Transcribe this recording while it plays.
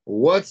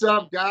What's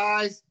up,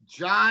 guys?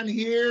 John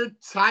here.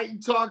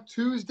 Titan Talk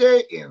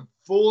Tuesday in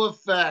full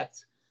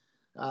effect.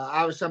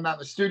 Obviously, I'm not in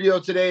the studio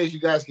today, as you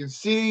guys can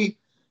see.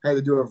 I had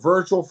to do a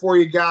virtual for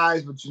you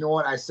guys, but you know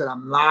what? I said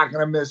I'm not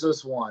going to miss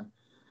this one.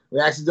 We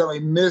accidentally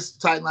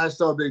missed Titan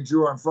Lifestyle Big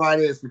Drew on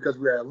Friday. It's because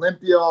we were at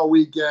Olympia all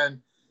weekend.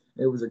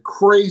 It was a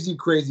crazy,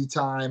 crazy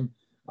time.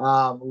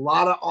 A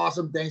lot of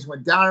awesome things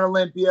went down at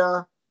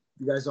Olympia.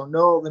 If you guys don't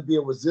know,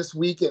 Olympia was this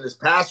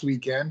past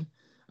weekend,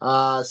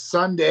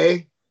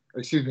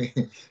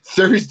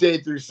 Thursday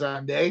through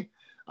Sunday.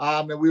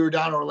 And we were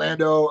down in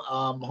Orlando.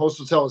 Host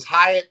hotel was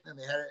Hyatt, and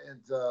they had it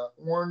at the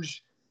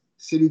Orange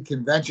City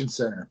Convention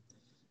Center,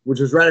 which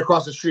was right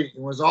across the street.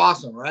 It was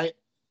awesome, right?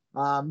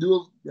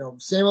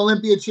 Same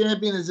Olympia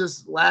champion as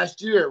this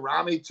last year.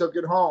 Rami took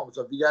it home.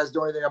 So if you guys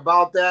know anything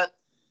about that,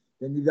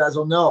 then you guys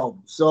will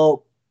know.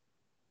 So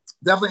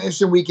definitely an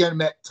interesting weekend.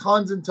 Met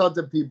tons and tons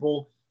of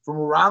people from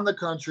around the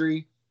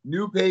country,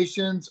 new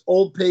patients,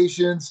 old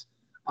patients.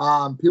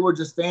 People were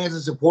just fans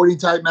and supporting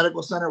Titan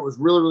Medical Center. It was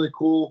really, really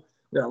cool.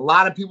 We had a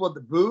lot of people at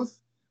the booth,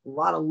 a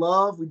lot of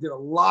love. We did a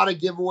lot of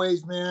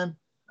giveaways, man.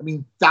 I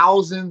mean,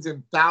 thousands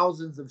and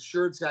thousands of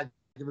shirts got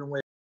given away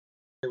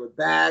with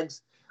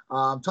bags.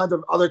 Tons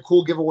of other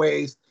cool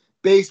giveaways,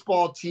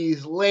 baseball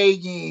tees,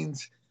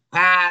 leggings,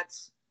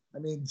 hats,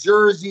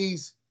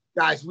 jerseys.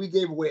 Guys, we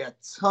gave away a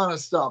ton of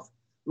stuff.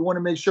 We want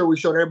to make sure we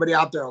showed everybody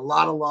out there a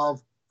lot of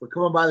love for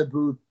coming by the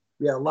booth.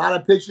 We had a lot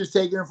of pictures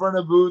taken in front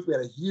of the booth. We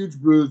had a huge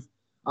booth.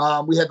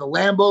 We had the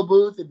Lambo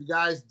booth. If you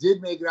guys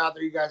did make it out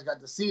there, you guys got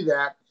to see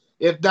that.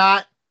 If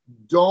not,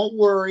 don't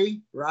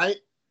worry, right?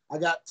 I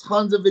got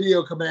tons of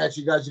video coming at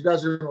you guys. You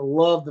guys are going to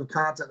love the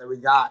content that we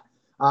got.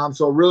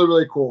 So really,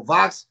 really cool.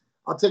 Vox,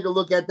 I'll take a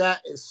look at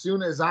that as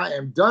soon as I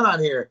am done on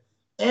here.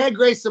 And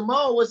Grace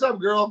Simone, what's up,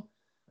 girl?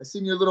 I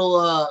seen your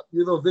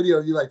little video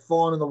of you like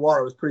falling in the water.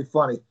 It was pretty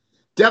funny.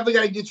 Definitely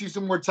got to get you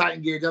some more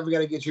Titan gear. Definitely got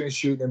to get you in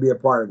shooting and be a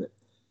part of it.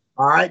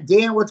 All right,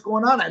 Dan, what's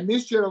going on? I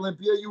missed you at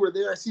Olympia. You were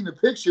there. I seen the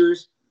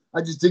pictures. I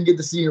just didn't get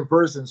to see you in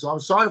person. So I'm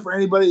sorry for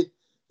anybody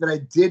that I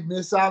did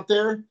miss out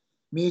there.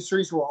 Me and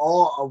Cerise were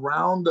all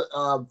around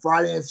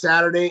Friday and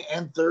Saturday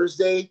and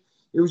Thursday.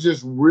 It was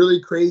just really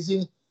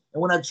crazy.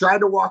 And when I tried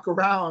to walk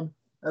around,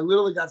 I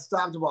literally got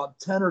stopped about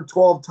 10 or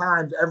 12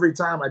 times every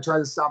time I tried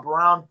to stop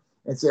around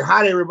and say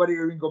hi to everybody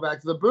or even go back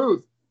to the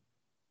booth.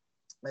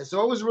 And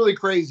so it was really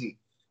crazy.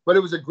 But it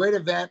was a great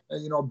event.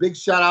 Big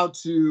shout out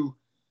to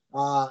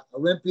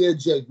Olympia,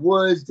 Jake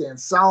Woods, Dan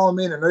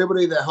Solomon, and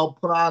everybody that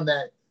helped put on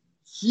that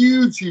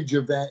huge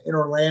event in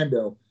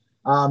Orlando.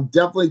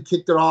 Definitely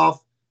kicked it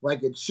off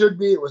like it should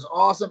be. It was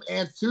awesome.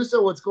 And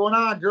Tusa, what's going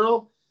on,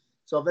 girl?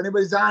 So if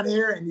anybody's on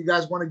here and you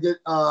guys want to get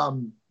a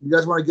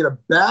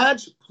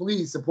badge,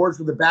 please support us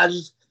with the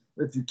badges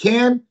if you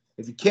can.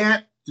 If you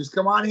can't, just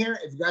come on here.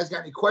 If you guys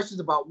got any questions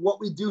about what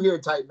we do here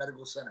at Titan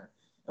Medical Center,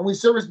 and we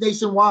service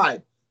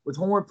nationwide with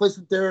hormone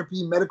replacement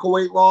therapy, medical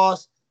weight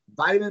loss,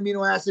 vitamin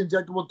amino acid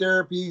injectable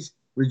therapies,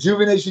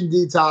 rejuvenation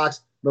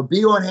detox,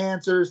 libido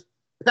enhancers,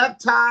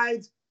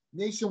 peptides,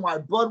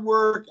 nationwide blood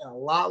work, and a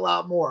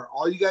lot more.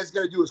 All you guys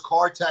got to do is call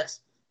or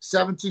text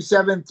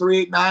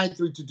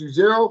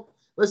 727-389-3220.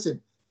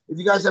 Listen, if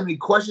you guys have any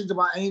questions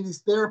about any of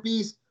these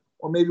therapies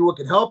or maybe what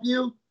can help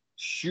you,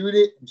 shoot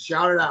it and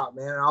shout it out,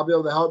 man. And I'll be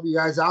able to help you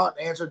guys out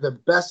and answer the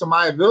best of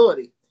my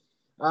ability.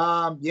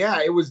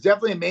 It was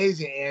definitely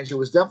amazing, Ange. It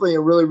was definitely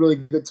a really, really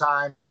good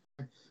time.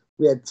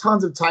 We had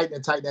tons of Titan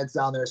and Titanettes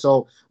down there.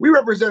 So we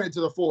represented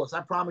to the fullest.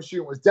 I promise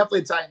you, it was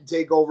definitely a Titan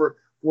takeover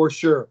for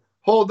sure.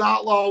 Hold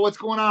Outlaw, what's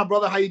going on,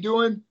 brother? How you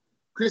doing?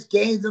 Chris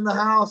Gaines in the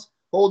house.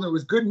 Holden, it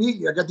was good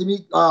meeting you. I got to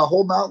meet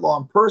Holden Outlaw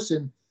in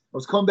person. I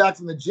was coming back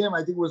from the gym.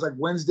 I think it was like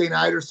Wednesday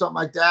night or something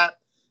like that. I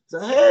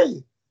said,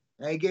 hey.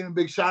 And he gave him a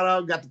big shout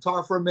out. Got to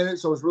talk for a minute,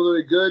 so it was really,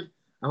 really good.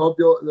 I hope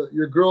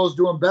your girl's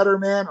doing better,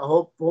 man. I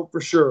hope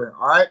for sure.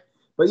 All right.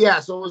 But yeah,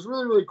 so it was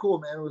really, really cool,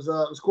 man. It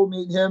was cool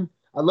meeting him.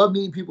 I love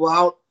meeting people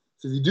out.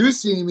 So if you do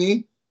see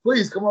me,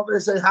 please come up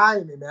and say hi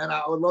to me, man.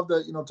 I would love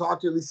to,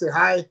 talk to you, at least say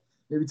hi,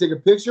 maybe take a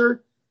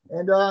picture,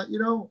 and we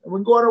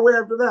can go on our way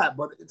after that.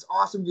 But it's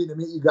awesome getting to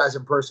meet you guys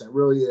in person. It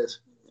really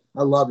is.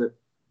 I love it.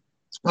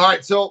 All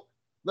right, so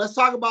let's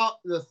talk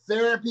about the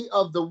therapy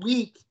of the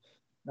week.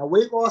 Now,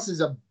 weight loss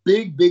is a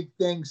big, big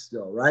thing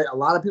still, right? A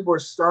lot of people are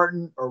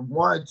starting or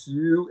wanting to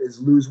do is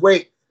lose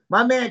weight.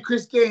 My man,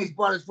 Chris Gaines,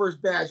 bought his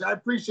first badge. I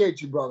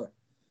appreciate you, brother.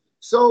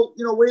 So,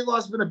 weight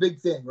loss has been a big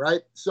thing,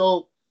 right?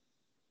 So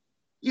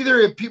either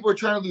if people are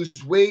trying to lose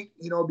weight,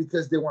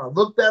 because they want to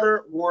look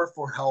better or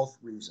for health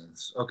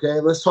reasons, okay?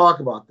 Let's talk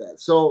about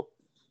that. So,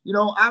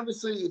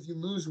 obviously, if you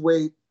lose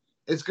weight,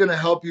 it's going to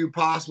help you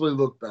possibly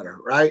look better,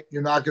 right?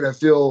 You're not going to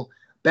feel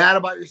bad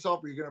about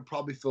yourself, or you're going to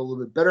probably feel a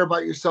little bit better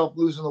about yourself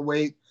losing the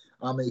weight,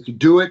 and you can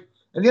do it.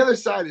 And the other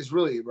side is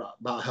really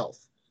about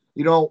health.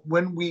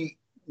 When we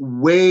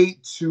weigh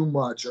too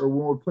much or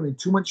when we're putting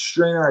too much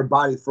strain on our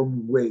body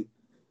from weight,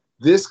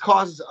 this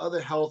causes other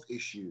health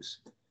issues.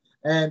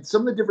 And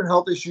some of the different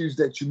health issues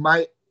that you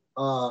might,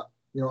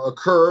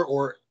 occur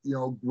or,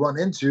 run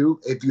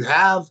into if you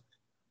have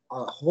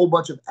a whole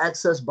bunch of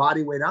excess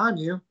body weight on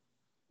you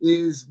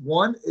is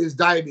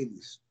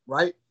diabetes,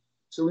 right?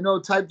 So we know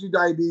type 2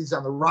 diabetes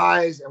on the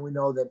rise, and we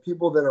know that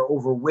people that are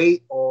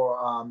overweight or,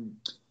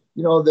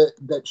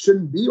 that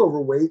shouldn't be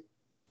overweight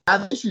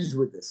have issues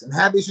with this and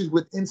have issues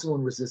with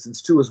insulin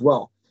resistance too as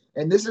well.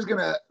 And this is going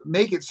to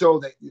make it so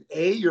that,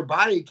 your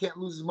body can't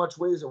lose as much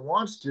weight as it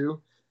wants to.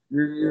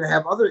 You're going to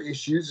have other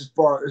issues as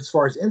far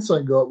as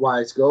insulin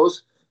wise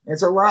goes. And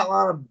it's a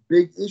lot of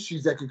big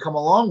issues that could come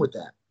along with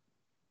that.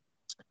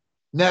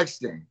 Next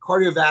thing,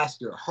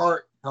 cardiovascular,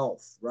 heart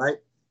health, right?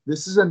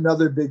 This is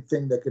another big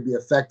thing that could be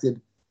affected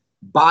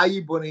by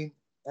you putting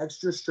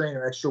extra strain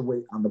or extra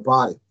weight on the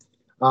body.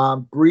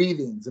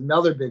 Breathing is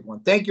another big one.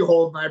 Thank you,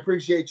 Holden. I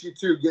appreciate you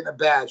too, getting a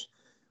badge.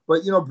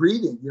 But,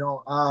 breathing,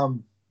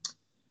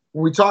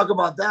 when we talk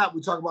about that,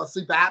 we talk about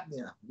sleep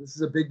apnea. This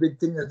is a big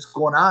thing that's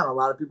going on. A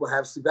lot of people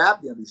have sleep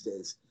apnea these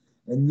days.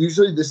 And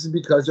usually this is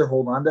because they're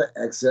holding on to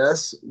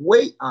excess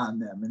weight on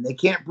them and they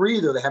can't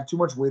breathe, or they have too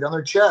much weight on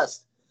their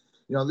chest.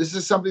 This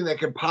is something that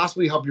can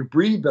possibly help you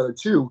breathe better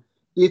too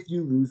if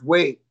you lose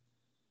weight.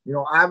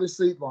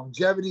 Obviously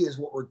longevity is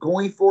what we're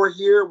going for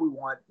here. We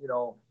want,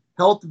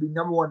 health to be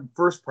number one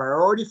first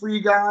priority for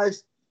you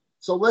guys.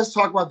 So let's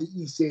talk about the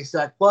ECA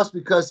Stack Plus,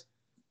 because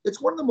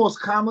it's one of the most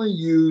commonly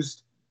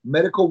used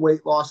medical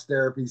weight loss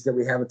therapies that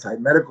we have at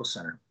Titan Medical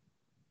Center.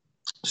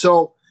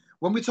 So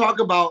when we talk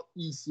about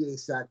ECA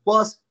Stack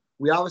Plus,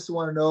 we obviously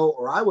want to know,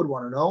 or I would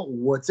want to know,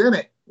 what's in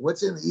it.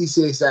 What's in the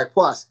ECA Stack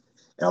Plus?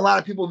 And a lot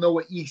of people know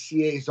what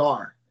ECAs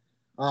are.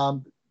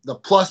 The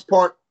plus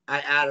part I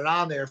added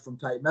on there from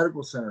Titan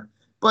Medical Center,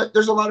 but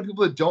there's a lot of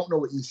people that don't know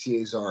what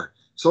ECAs are.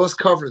 So let's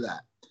cover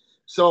that.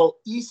 So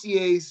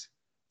ECAs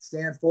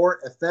stand for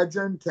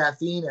ephedrine,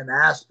 caffeine, and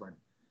aspirin.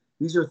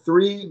 These are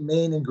three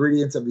main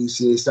ingredients of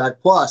ECA Stack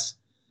Plus.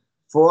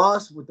 For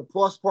us, with the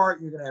plus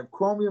part, you're going to have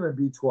chromium and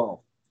B12.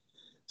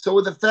 So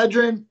with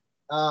ephedrine,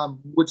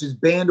 which is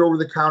banned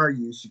over-the-counter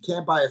use, you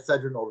can't buy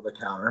ephedrine over the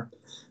counter.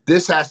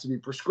 This has to be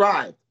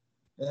prescribed.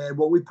 And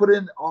what we put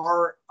in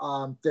our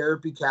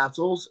therapy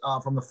capsules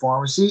from the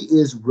pharmacy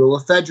is real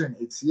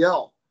ephedrine,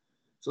 HCl.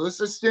 So this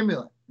is a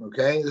stimulant,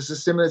 okay? This is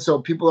a stimulant. So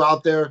people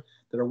out there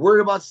that are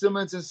worried about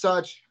stimulants and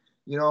such,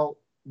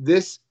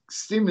 this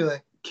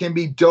stimulant can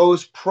be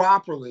dosed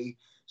properly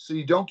so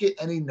you don't get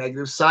any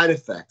negative side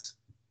effects.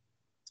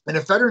 And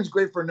ephedrine is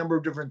great for a number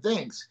of different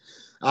things.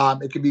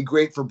 It can be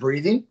great for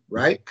breathing,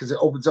 right? Because it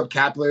opens up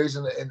capillaries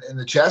in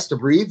the chest to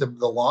breathe, the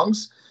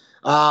lungs.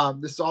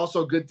 This is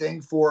also a good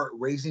thing for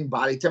raising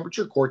body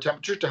temperature, core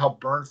temperature, to help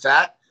burn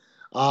fat.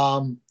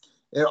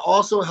 It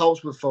also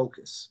helps with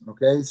focus,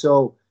 okay?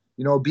 So,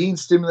 being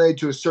stimulated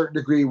to a certain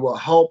degree will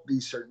help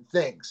these certain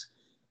things.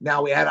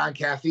 Now we add on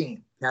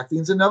caffeine.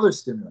 Caffeine's another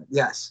stimulant,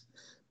 yes.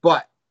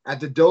 But at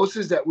the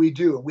doses that we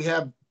do, we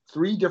have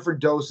 3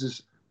 different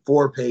doses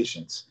for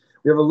patients.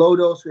 We have a low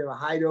dose, we have a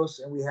high dose,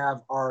 and we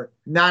have our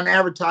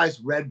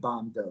non-advertised red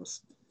bomb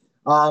dose.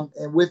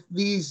 And with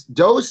these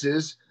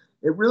doses,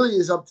 it really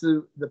is up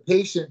to the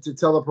patient to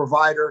tell the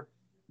provider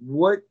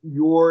what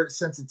your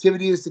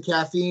sensitivity is to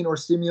caffeine or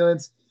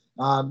stimulants.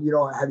 Have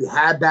you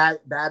had bad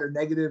or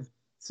negative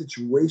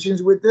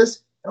situations with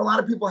this? And a lot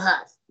of people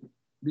have,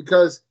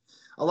 because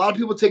a lot of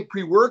people take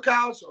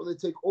pre-workouts or they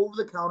take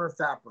over-the-counter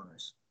fat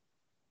burners.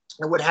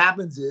 And what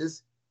happens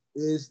is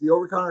the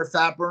over-the-counter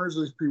fat burners,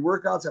 those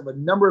pre-workouts, have a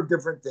number of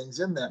different things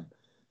in them.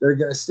 They're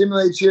going to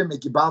stimulate you,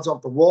 make you bounce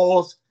off the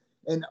walls,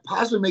 and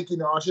possibly make you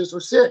nauseous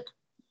or sick,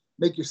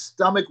 make your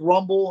stomach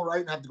rumble,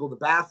 right, and have to go to the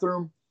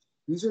bathroom.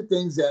 These are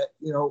things that,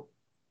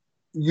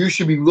 you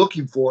should be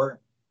looking for,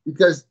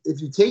 because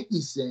if you take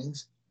these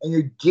things and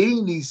you're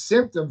getting these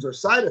symptoms or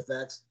side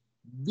effects,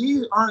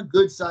 these aren't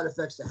good side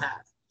effects to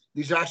have.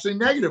 These are actually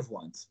negative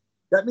ones.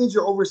 That means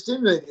you're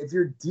overstimulated if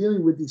you're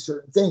dealing with these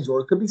certain things, or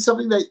it could be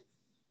something that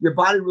your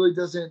body really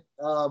doesn't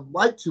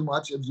like too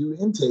much of you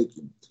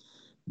intaking.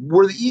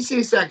 Where the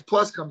ECA Stack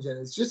Plus comes in,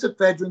 it's just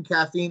ephedrine,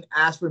 caffeine,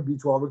 aspirin,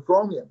 B12, and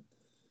chromium.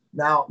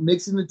 Now,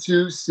 mixing the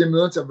two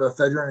stimulants of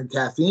ephedrine and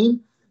caffeine,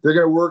 they're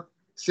going to work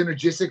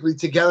synergistically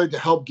together to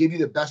help give you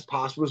the best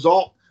possible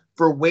result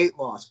for weight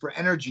loss, for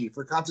energy,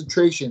 for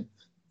concentration,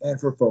 and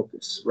for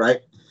focus,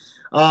 right?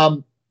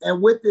 And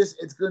with this,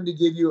 it's going to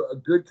give you a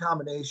good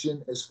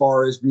combination as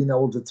far as being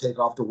able to take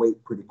off the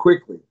weight pretty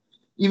quickly.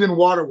 Even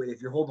water weight,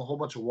 if you're holding a whole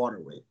bunch of water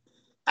weight.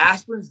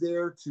 Aspirin's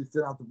there to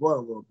thin out the blood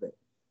a little bit.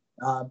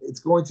 It's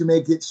going to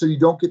make it so you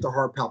don't get the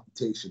heart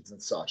palpitations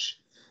and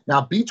such.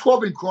 Now,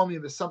 B12 and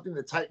chromium is something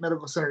that Titan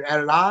Medical Center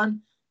added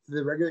on to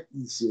the regular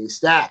ECA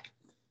Stack,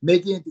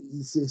 making it the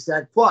ECA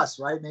Stack Plus,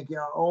 right? Making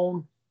our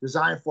own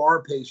design for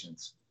our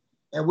patients.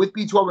 And with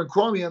B12 and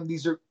chromium,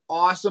 these are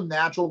awesome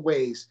natural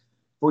ways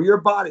for your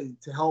body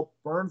to help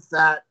burn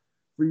fat,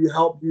 for you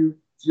help you,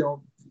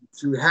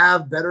 to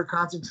have better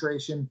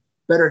concentration,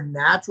 better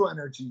natural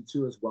energy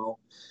too as well,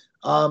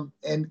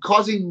 and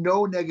causing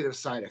no negative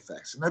side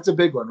effects. And that's a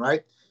big one,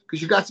 right?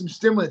 Because you got some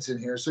stimulants in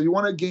here. So you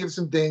want to give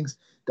some things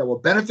that will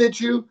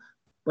benefit you,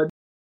 but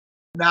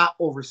not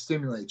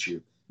overstimulate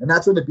you. And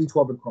that's where the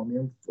B12 and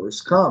chromium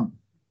first come.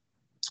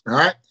 All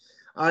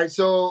right.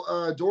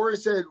 So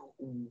Doris said,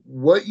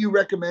 what you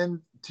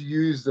recommend to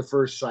use the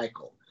first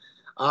cycle?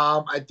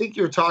 I think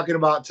you're talking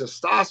about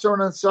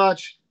testosterone and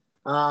such.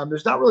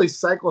 There's not really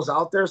cycles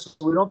out there, so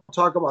we don't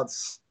talk about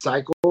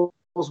cycles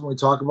when we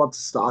talk about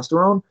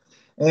testosterone.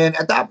 And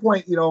at that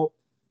point,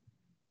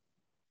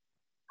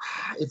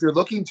 if you're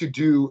looking to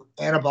do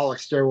anabolic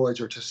steroids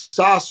or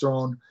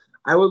testosterone,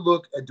 I would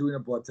look at doing a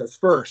blood test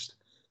first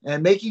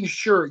and making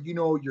sure you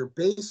know your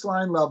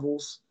baseline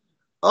levels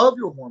of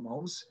your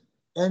hormones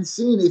and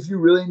seeing if you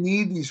really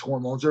need these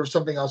hormones or if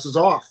something else is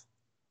off.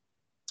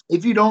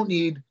 If you don't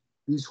need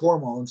these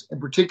hormones, in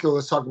particular,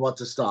 let's talk about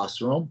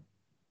testosterone,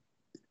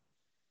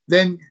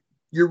 then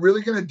you're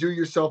really going to do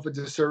yourself a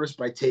disservice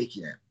by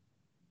taking it.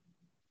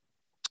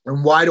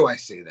 And why do I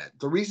say that?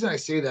 The reason I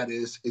say that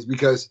is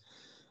because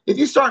if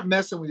you start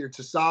messing with your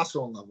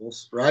testosterone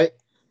levels, right,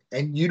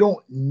 and you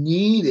don't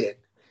need it,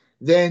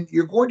 then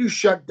you're going to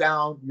shut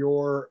down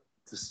your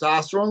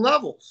testosterone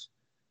levels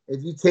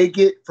if you take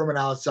it from an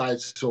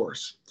outside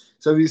source.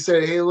 So if you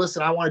say, hey,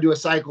 listen, I want to do a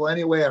cycle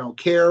anyway, I don't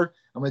care,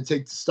 I'm going to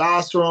take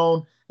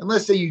testosterone. And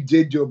let's say you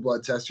did do a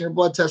blood test. Your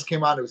blood test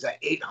came out, it was at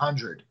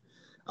 800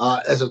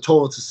 as a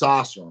total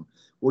testosterone.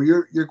 Well,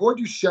 you're going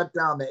to shut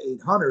down the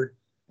 800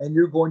 and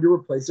you're going to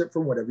replace it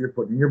from whatever you're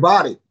putting in your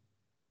body.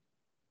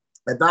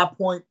 At that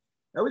point,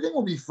 everything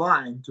will be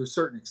fine to a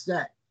certain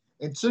extent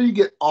until you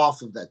get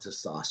off of that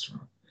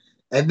testosterone.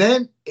 And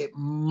then it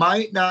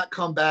might not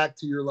come back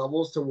to your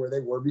levels to where they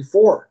were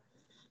before,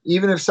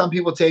 even if some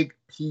people take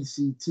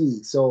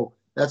PCT. So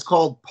that's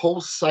called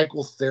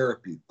post-cycle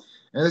therapy.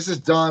 And this is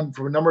done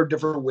from a number of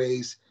different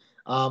ways.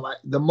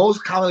 The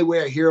most commonly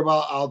way I hear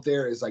about out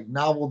there is like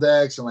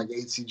Nolvadex and like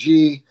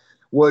HCG,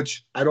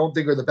 which I don't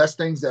think are the best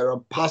things that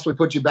will possibly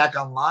put you back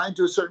online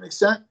to a certain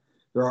extent.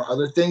 There are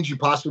other things you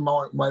possibly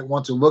might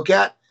want to look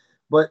at,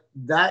 but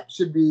that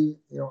should be,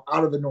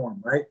 out of the norm,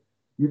 right?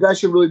 You guys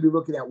should really be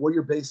looking at what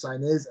your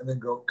baseline is and then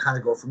go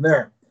from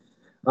there,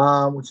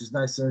 which is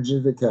nice.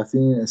 Synergistic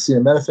caffeine and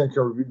acetaminophen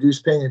can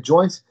reduce pain in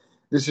joints.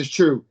 This is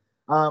true.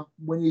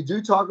 When you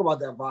do talk about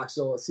that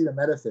voxel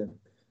acetaminophen,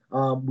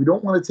 we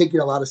don't want to take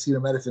in a lot of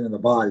acetaminophen in the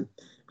body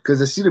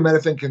because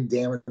acetaminophen can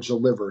damage the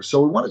liver.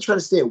 So we want to try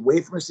to stay away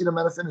from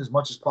acetaminophen as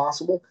much as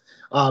possible.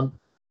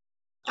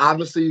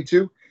 Obviously, you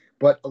too.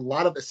 But a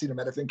lot of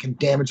acetaminophen can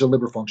damage the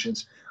liver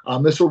functions.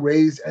 This will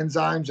raise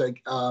enzymes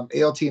like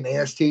ALT and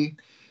AST.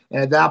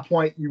 And at that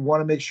point, you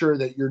want to make sure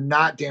that you're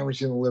not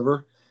damaging the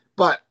liver.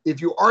 But if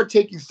you are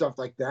taking stuff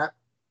like that,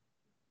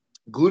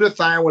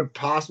 glutathione would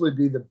possibly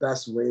be the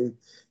best way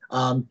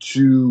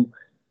to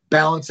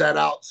balance that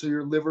out so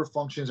your liver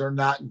functions are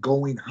not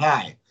going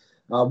high.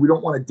 We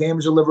don't want to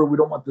damage the liver. We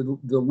don't want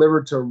the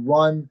liver to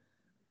run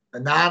a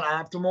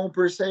non-optimal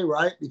per se,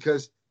 right?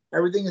 Because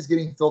everything is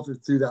getting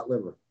filtered through that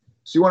liver.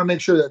 So you want to make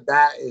sure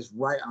that is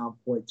right on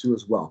point too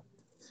as well.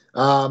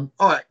 All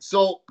right.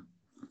 So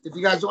if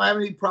you guys don't have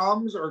any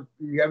problems or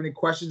you have any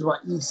questions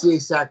about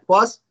ECA SAC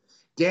Plus,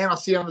 Dan, I'll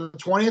see you on the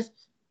 20th.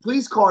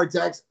 Please call or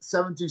text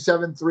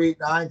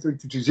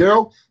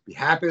 727-389-3220. Be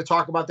happy to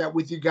talk about that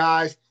with you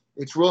guys.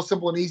 It's real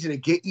simple and easy to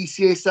get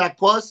ECA SAC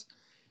Plus.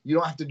 You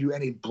don't have to do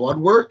any blood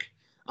work.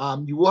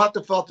 You will have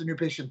to fill out the new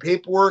patient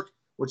paperwork,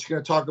 which is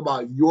going to talk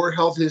about your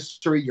health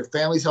history, your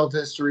family's health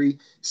history,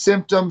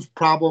 symptoms,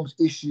 problems,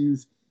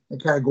 issues,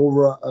 and kind of go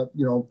over a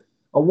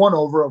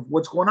one-over of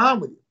what's going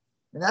on with you.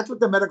 And that's what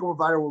the medical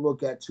provider will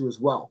look at too as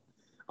well.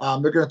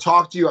 They're going to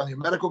talk to you on your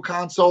medical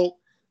consult.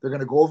 They're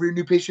going to go over your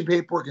new patient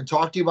paperwork and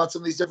talk to you about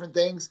some of these different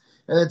things,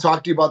 and then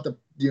talk to you about the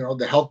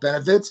health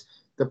benefits,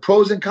 the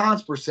pros and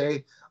cons per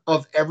se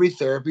of every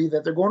therapy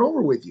that they're going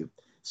over with you.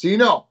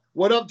 So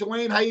what up,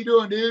 Dwayne? How you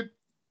doing, dude?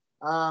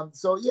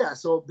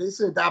 So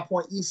basically at that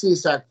point, ECA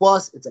SAC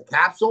Plus, it's a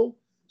capsule,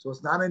 so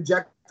it's not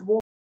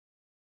injectable.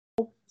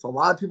 So a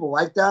lot of people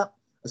like that,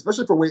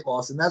 especially for weight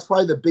loss, and that's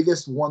probably the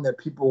biggest one that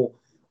people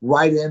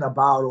write in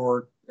about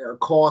or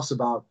call us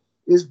about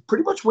is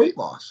pretty much weight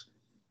loss.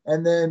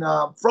 And then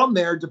from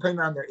there, depending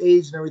on their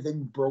age and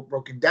everything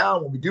broken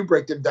down, when we do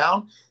break them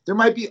down, there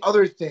might be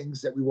other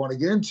things that we want to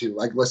get into,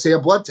 like let's say a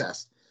blood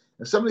test.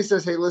 If somebody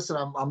says, hey, listen,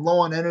 I'm low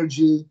on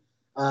energy,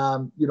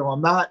 I'm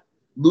not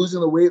losing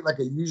the weight like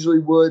I usually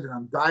would, and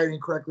I'm dieting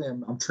correctly,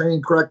 I'm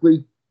training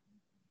correctly,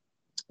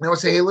 and I would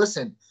say, hey,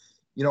 listen,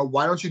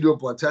 why don't you do a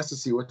blood test to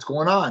see what's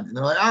going on? And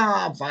they're like,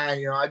 I'm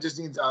fine, I just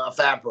need a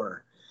fat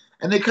burner.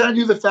 And they kind of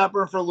do the fat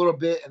burn for a little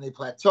bit and they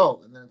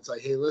plateau. And then it's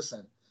like, hey,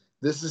 listen,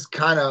 this is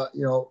kind of,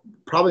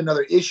 probably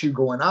another issue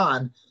going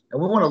on.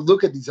 And we want to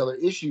look at these other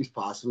issues,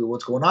 possibly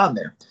what's going on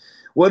there.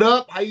 What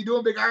up? How you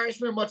doing, Big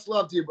Irishman? Much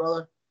love to you,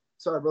 brother.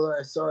 Sorry,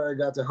 brother. Sorry I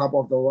got to hop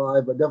off the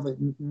live, but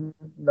definitely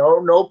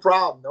no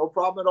problem. No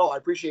problem at all. I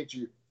appreciate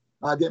you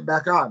getting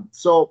back on.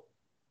 So,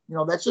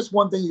 that's just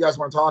one thing you guys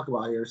want to talk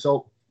about here.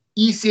 So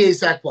ECA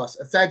SAC Plus,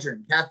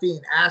 ephedrine,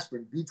 caffeine,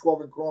 aspirin,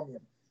 B12, and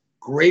chromium.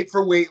 Great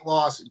for weight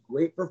loss,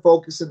 great for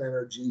focus and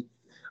energy,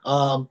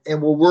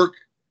 and will work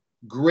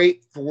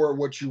great for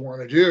what you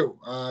want to do.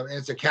 And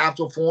it's a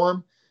capsule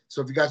form.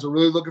 So if you guys are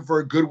really looking for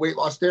a good weight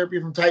loss therapy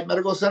from Titan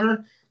Medical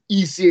Center,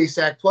 ECA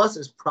SAC Plus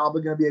is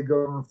probably going to be a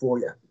good one for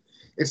you.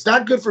 It's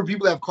not good for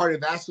people that have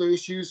cardiovascular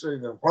issues or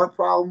have heart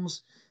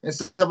problems and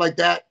stuff like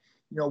that.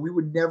 we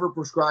would never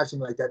prescribe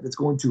something like that that's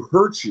going to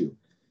hurt you.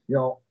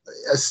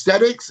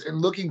 Aesthetics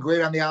and looking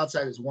great on the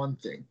outside is one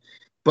thing,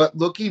 but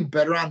looking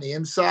better on the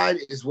inside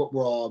is what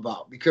we're all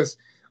about, because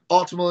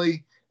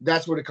ultimately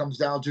that's what it comes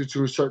down to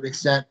a certain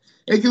extent.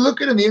 And if you look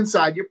good on the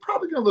inside, you're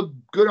probably going to look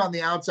good on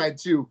the outside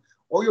too,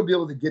 or you'll be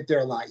able to get there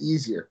a lot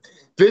easier.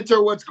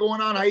 Victor, what's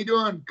going on? How you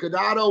doing?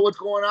 Cadado, what's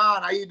going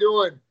on? How you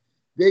doing?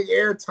 Big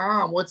Air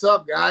Tom, what's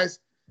up, guys?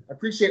 I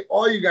appreciate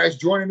all you guys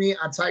joining me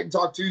on Titan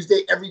Talk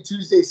Tuesday, every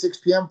Tuesday, 6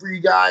 p.m. for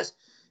you guys.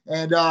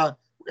 And we're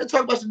going to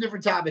talk about some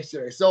different topics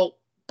today. So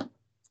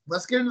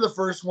let's get into the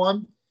first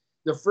one.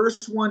 The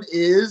first one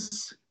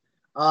is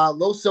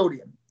low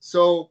sodium.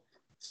 So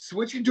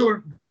switching to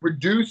a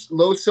reduced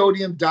low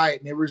sodium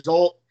diet may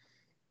result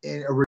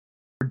in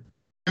a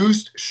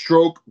reduced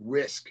stroke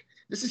risk.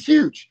 This is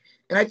huge.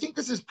 And I think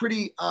this is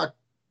pretty,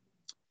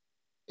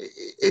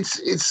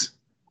 it's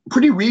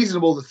pretty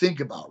reasonable to think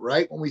about,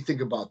 right? When we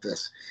think about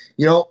this,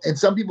 and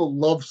some people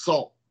love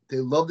salt. They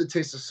love the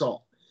taste of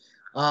salt.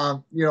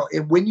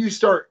 And when you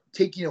start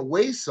taking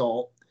away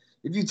salt,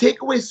 if you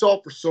take away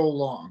salt for so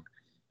long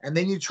and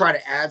then you try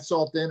to add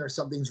salt in, or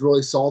something's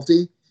really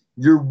salty,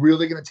 you're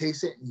really going to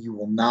taste it and you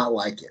will not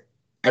like it.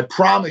 I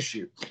promise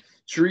you.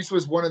 Therese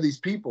was one of these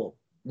people.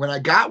 When I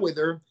got with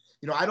her,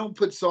 I don't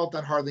put salt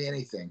on hardly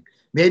anything.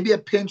 Maybe a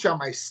pinch on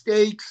my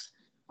steaks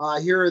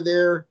here or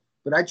there,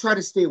 but I try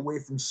to stay away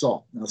from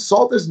salt. Now,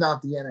 salt is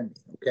not the enemy,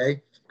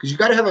 okay? Because you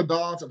got to have a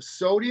balance of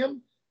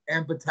sodium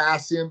and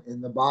potassium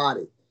in the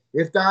body.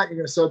 If not, you're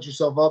going to set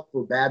yourself up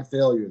for bad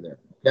failure there,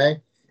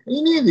 okay? And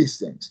you need these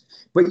things,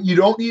 but you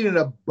don't need an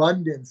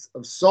abundance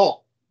of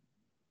salt.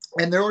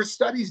 And there were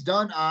studies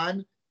done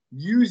on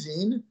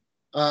using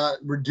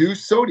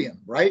reduced sodium,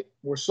 right,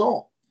 or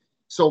salt.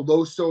 So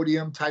low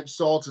sodium type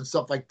salts and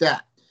stuff like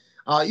that.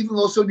 Even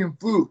low sodium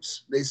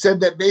foods. They said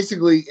that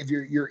basically if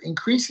you're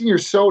increasing your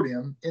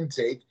sodium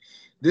intake,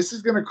 this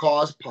is going to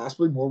cause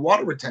possibly more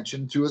water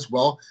retention too as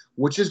well,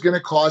 which is going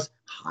to cause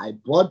high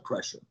blood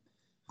pressure.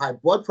 High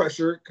blood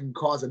pressure can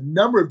cause a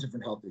number of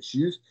different health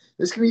issues.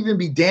 This can even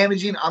be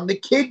damaging on the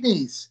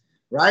kidneys,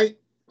 right?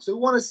 So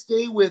we want to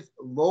stay with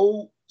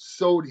low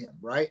sodium,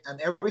 right? And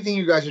everything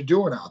you guys are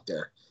doing out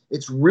there.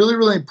 It's really,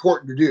 really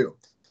important to do,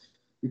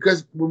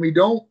 because when we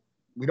don't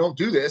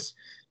do this,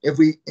 if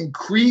we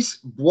increase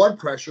blood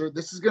pressure,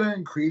 this is going to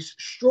increase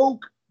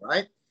stroke,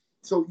 right?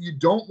 So you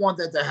don't want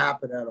that to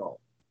happen at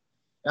all.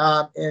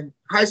 And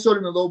high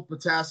sodium and low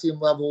potassium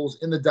levels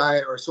in the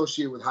diet are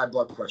associated with high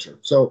blood pressure.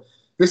 So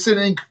this is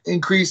an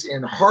increase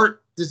in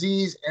heart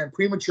disease and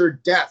premature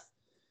death.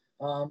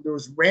 There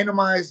was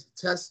randomized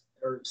tests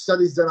or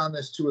studies done on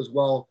this too as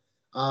well.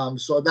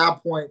 So at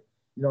that point,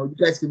 you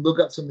guys can look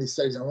up some of these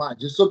studies online.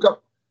 Just look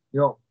up,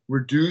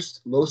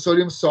 reduced low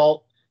sodium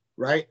salt,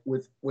 right?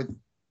 With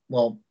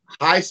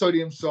high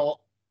sodium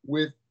salt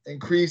with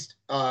increased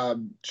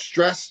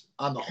stress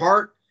on the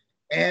heart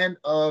and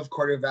of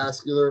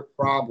cardiovascular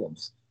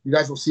problems. You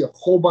guys will see a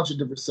whole bunch of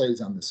different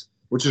studies on this,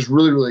 which is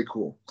really, really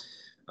cool.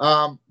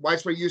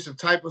 Widespread use of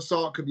type of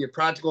salt could be a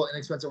practical,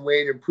 inexpensive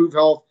way to improve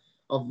health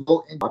of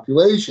low-income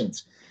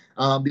populations.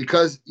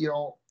 Because,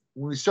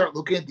 when we start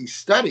looking at these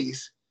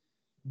studies,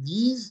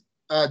 these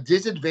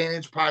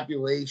disadvantaged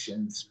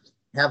populations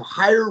have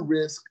higher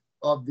risk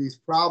of these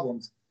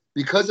problems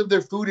because of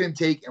their food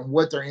intake and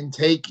what they're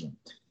intaking.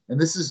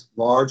 And this is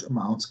large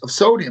amounts of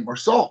sodium or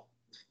salt.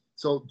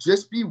 So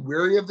just be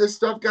wary of this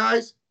stuff,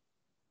 guys,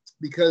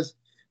 because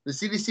the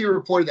CDC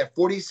reported that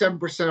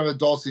 47% of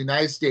adults in the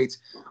United States,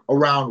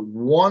 around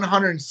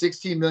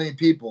 116 million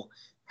people,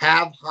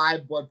 have high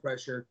blood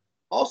pressure,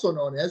 also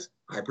known as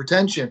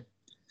hypertension.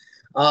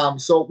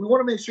 So we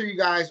want to make sure you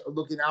guys are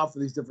looking out for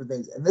these different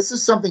things. And this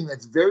is something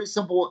that's very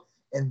simple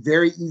and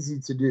very easy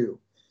to do.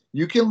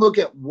 You can look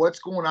at what's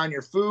going on in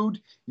your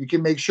food. You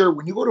can make sure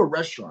when you go to a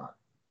restaurant,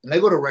 and I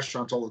go to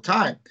restaurants all the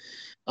time,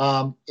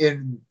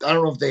 and I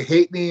don't know if they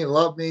hate me and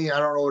love me. I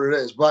don't know what it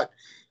is, but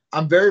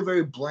I'm very,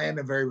 very bland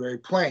and very, very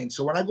plain.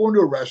 So when I go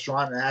into a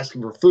restaurant and ask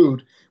them for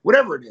food,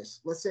 whatever it is,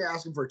 let's say I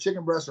ask them for a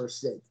chicken breast or a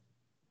steak.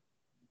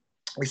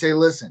 We say,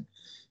 listen,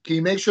 can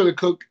you make sure the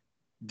cook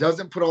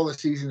doesn't put all the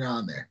seasoning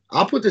on there?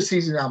 I'll put the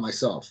seasoning on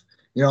myself.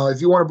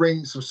 If you want to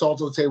bring some salt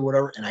to the table,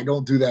 whatever, and I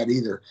don't do that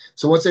either.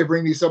 So once they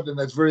bring me something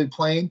that's very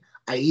plain,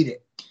 I eat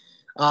it.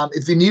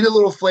 If you need a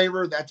little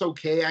flavor, that's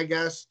okay, I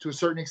guess, to a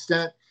certain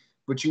extent.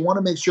 But you want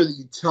to make sure that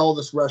you tell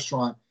this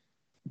restaurant,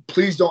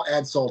 please don't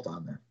add salt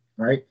on there,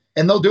 right?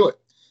 And they'll do it.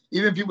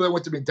 Even people that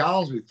went to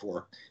McDonald's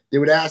before, they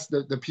would ask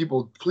the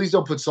people, please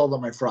don't put salt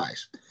on my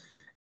fries.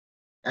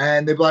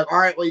 And they'd be like, all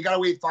right, well, you got to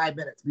wait 5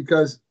 minutes,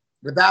 because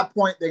at that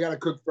point, they got to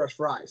cook fresh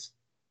fries.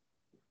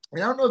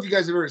 And I don't know if you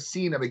guys have ever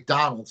seen a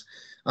McDonald's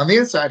on the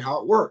inside,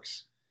 how it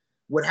works.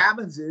 What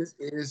happens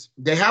is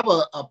they have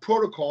a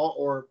protocol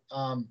or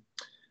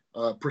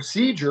a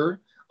procedure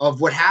of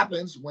what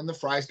happens when the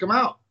fries come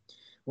out.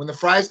 When the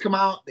fries come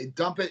out, they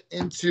dump it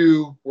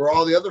into where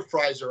all the other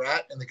fries are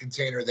at in the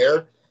container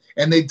there,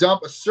 and they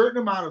dump a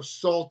certain amount of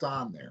salt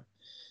on there.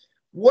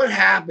 What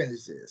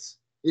happens is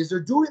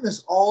they're doing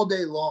this all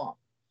day long.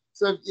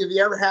 So if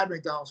you ever had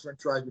McDonald's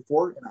French fries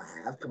before, and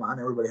I have, come on,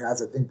 everybody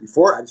has, I think,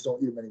 before. I just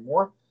don't eat them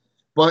anymore.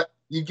 But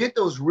you get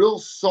those real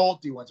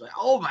salty ones, like,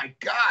 oh my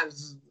God, this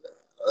is,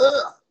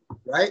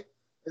 right?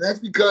 And that's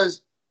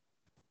because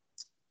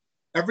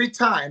every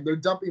time they're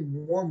dumping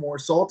more and more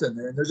salt in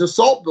there, and there's a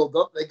salt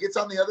buildup that gets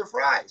on the other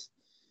fries.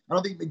 I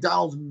don't think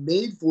McDonald's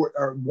made for it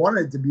or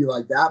wanted it to be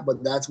like that,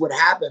 but that's what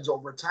happens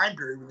over a time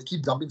period when they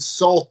keep dumping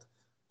salt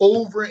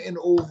over and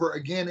over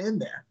again in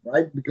there,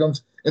 right? It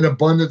becomes an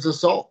abundance of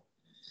salt.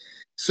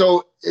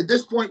 So at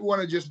this point, we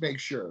want to just make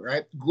sure,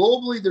 right?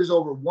 Globally, there's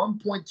over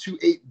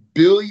 1.28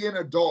 billion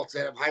adults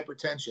that have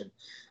hypertension,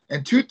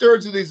 and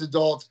 2/3 of these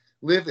adults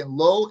live in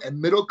low and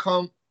middle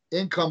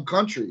income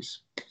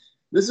countries.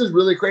 This is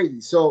really crazy.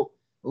 So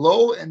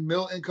low and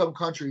middle income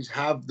countries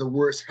have the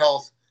worst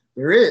health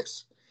there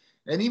is.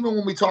 And even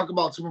when we talk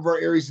about some of our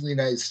areas in the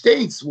United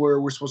States where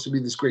we're supposed to be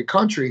this great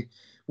country,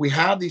 we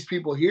have these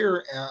people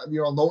here,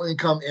 low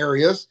income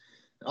areas,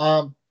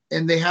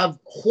 and they have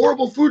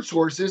horrible food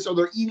sources, or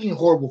they're eating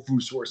horrible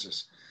food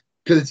sources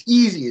because it's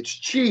easy, it's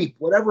cheap,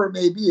 whatever it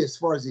may be as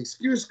far as the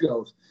excuse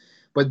goes.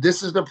 But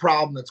this is the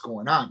problem that's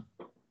going on.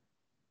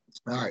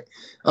 All right.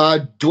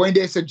 Dwayne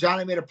Day said,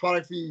 Johnny made a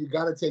product for you. You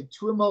got to take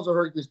 2 mL of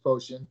Hercules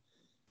potion,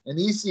 an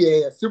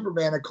ECA, a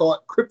Superman, and call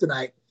it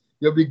kryptonite.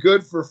 You'll be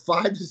good for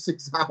 5 to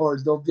 6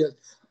 hours. Don't get.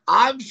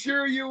 I'm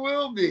sure you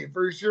will be,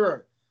 for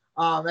sure.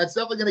 That's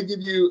definitely going to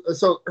give you.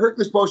 So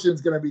Hercules potion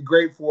is going to be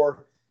great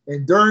for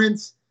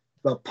endurance,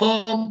 the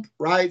pump,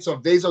 right? So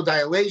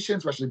vasodilation,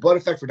 especially blood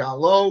effect for down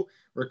low,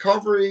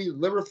 recovery,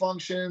 liver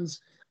functions,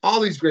 all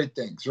these great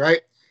things,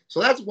 right? So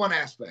that's one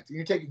aspect.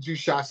 You're taking 2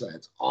 shots of that.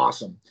 It's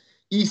awesome.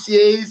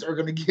 ECAs are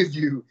going to give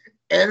you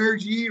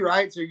energy,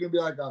 right? So you're going to be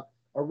like a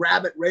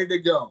rabbit ready to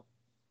go.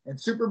 And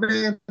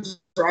Superman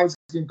are obviously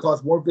going to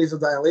cause more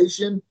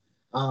vasodilation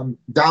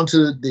down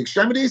to the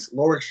extremities,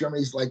 lower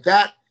extremities like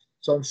that.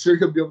 So I'm sure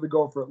you'll be able to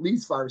go for at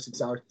least 5 or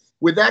 6 hours.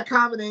 With that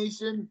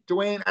combination,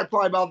 Dwayne,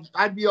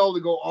 I'd be able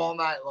to go all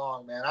night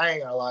long, man. I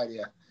ain't going to lie to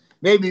you.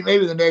 Maybe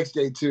the next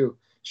day too.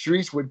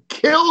 Sharice would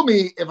kill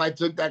me if I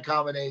took that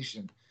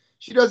combination.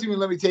 She doesn't even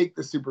let me take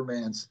the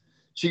Supermans.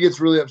 She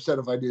gets really upset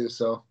if I do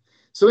so.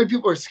 So many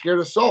people are scared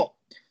of salt.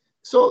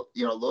 So,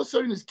 low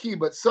sodium is key,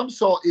 but some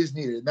salt is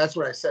needed. And that's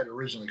what I said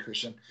originally,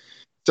 Christian.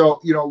 So,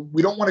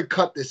 we don't want to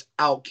cut this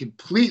out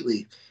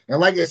completely.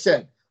 And like I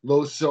said,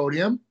 low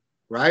sodium,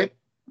 right,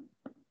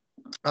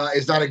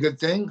 is not a good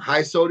thing.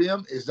 High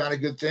sodium is not a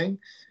good thing.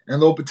 And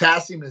low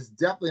potassium is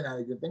definitely not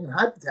a good thing. And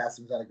high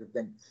potassium is not a good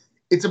thing.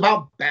 It's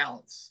about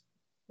balance.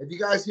 If you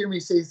guys hear me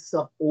say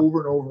stuff over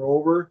and over and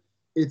over,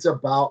 it's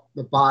about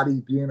the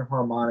body being in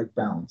harmonic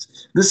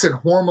balance. This is in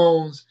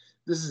hormones.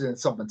 This is in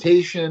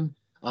supplementation.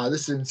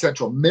 This is in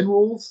essential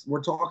minerals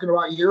we're talking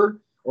about here,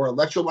 or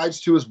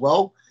electrolytes too as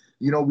well.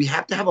 We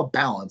have to have a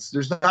balance.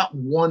 There's not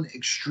one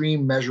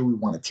extreme measure we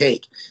want to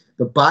take.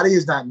 The body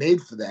is not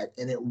made for that,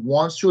 and it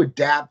wants to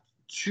adapt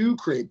to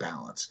create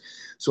balance.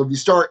 So if you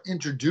start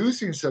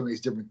introducing some of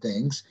these different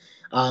things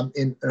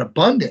in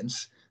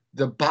abundance,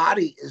 the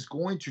body is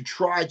going to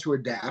try to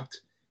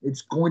adapt.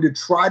 It's going to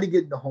try to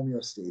get into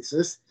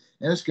homeostasis,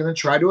 and it's going to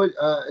try to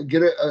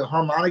get a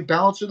harmonic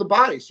balance of the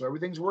body so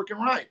everything's working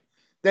right.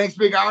 Thanks,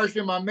 Big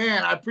Irishman, my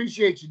man. I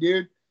appreciate you,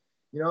 dude.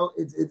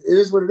 It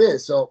is what it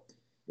is. So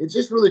it's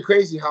just really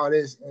crazy how it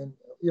is. And,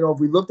 if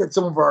we looked at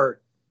some of our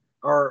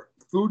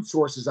food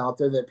sources out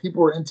there that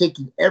people are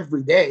intaking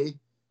every day,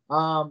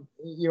 and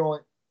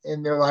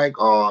they're like,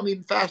 oh, I'm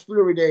eating fast food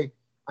every day.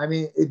 I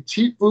mean,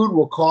 cheap food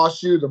will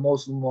cost you the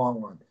most in the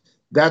long run.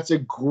 That's a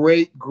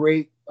great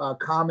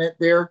comment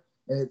there.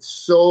 And it's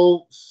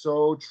so,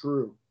 so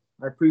true.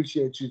 I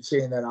appreciate you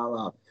saying that out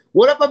loud.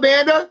 What up,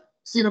 Amanda?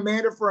 Seen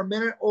Amanda for a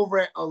minute over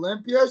at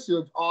Olympia. She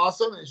looks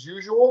awesome as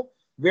usual.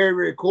 Very,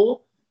 very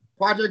cool.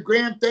 Project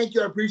Graham, thank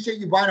you. I appreciate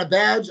you buying a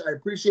badge. I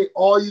appreciate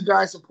all you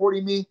guys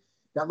supporting me.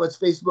 That lets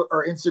Facebook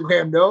or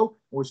Instagram know.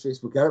 Which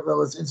Facebook got it? That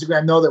lets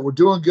Instagram know that we're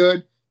doing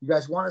good. You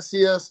guys want to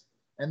see us,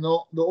 and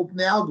they'll open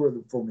the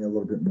algorithm for me a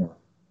little bit more.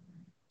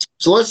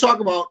 So let's talk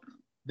about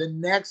the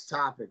next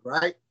topic,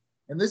 right?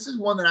 And this is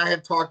one that I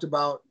have talked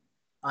about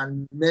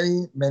on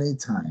many, many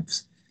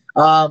times.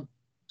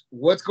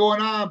 What's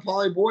going on,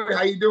 Polly Boy?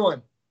 How you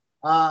doing?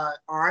 All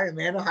right,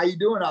 Amanda, how you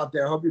doing out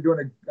there? I hope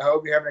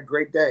you're having a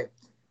great day.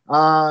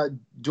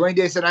 Dwayne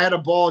Day said, I had a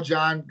ball,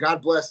 John.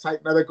 God bless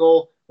Titan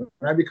Medical.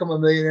 When I become a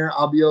millionaire,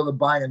 I'll be able to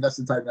buy and invest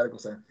in Titan Medical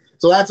Center.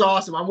 So that's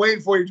awesome. I'm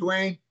waiting for you,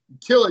 Dwayne. You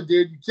kill it,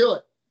 dude. You kill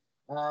it.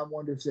 I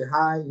wanted to say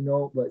hi,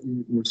 but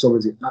you were so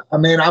busy.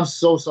 Man, I'm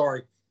so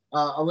sorry.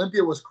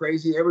 Olympia was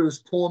crazy. Everybody was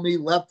pulling me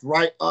left,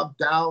 right, up,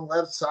 down,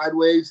 left,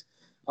 sideways.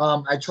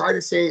 I try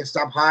to say and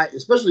stop high,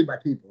 especially my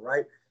people,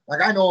 right?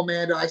 Like I know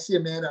Amanda. I see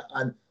Amanda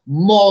on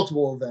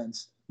multiple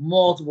events,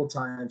 multiple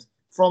times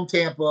from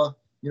Tampa.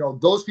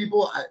 Those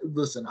people,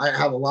 I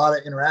have a lot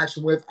of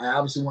interaction with. I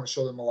obviously want to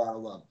show them a lot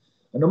of love.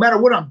 And no matter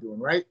what I'm doing,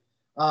 right?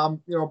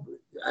 I'm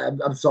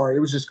sorry. It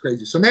was just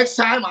crazy. So next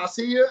time I'll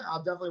see you.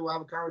 I'll definitely will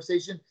have a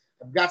conversation.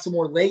 I've got some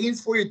more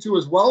leggings for you too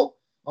as well.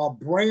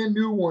 Brand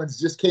new ones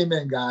just came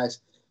in, guys.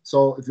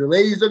 So if your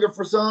lady's looking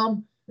for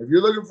some, If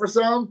you're looking for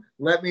some,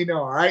 let me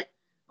know. All right.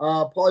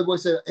 Paulie Boy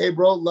said, "Hey,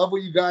 bro, love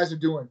what you guys are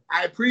doing.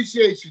 I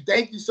appreciate you.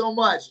 Thank you so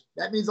much.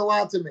 That means a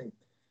lot to me."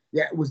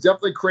 Yeah, it was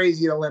definitely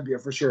crazy at Olympia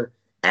for sure.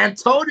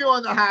 Antonio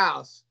in the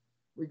house.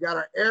 We got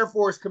our Air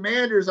Force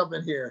commanders up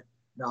in here.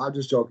 No, I'm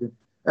just joking.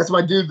 That's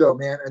my dude, though,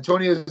 man.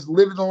 Antonio is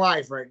living the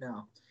life right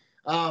now.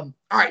 All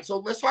right, so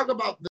let's talk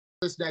about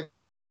this next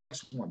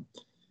one.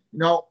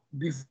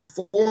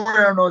 Before,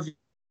 I don't know if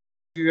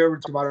you ever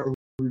talked about it, or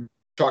we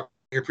talked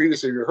here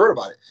previously, or you heard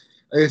about it.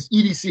 It's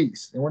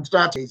EDCs, and we're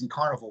not AZ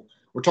Carnival.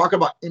 We're talking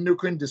about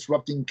endocrine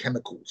disrupting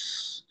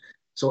chemicals.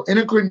 So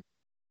endocrine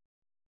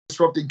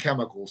disrupting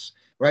chemicals,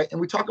 right?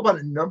 And we talk about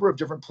a number of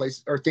different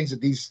places or things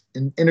that these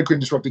endocrine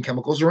disrupting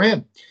chemicals are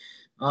in.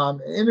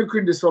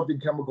 Endocrine disrupting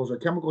chemicals are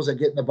chemicals that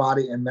get in the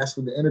body and mess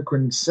with the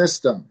endocrine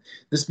system.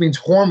 This means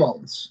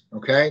hormones,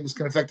 okay? This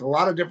can affect a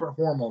lot of different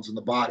hormones in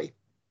the body.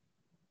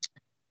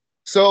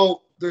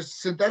 So there's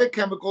synthetic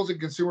chemicals in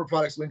consumer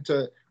products linked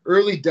to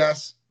early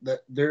deaths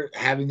that they're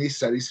having these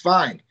studies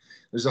find.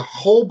 There's a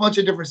whole bunch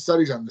of different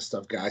studies on this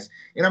stuff, guys.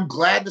 And I'm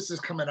glad this is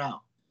coming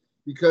out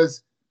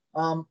because,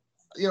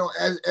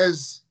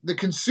 as the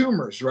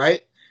consumers,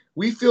 right,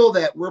 we feel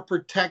that we're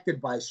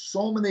protected by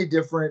so many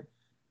different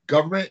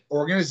government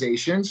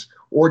organizations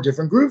or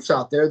different groups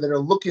out there that are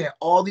looking at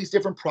all these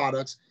different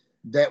products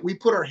that we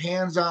put our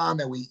hands on,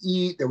 that we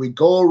eat, that we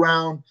go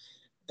around.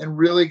 And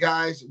really,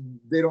 guys,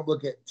 they don't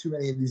look at too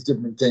many of these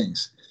different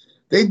things.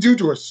 They do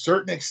to a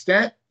certain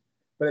extent,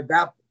 but at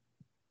that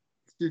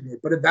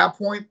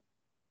point,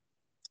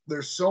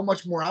 there's so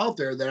much more out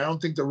there that I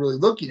don't think they're really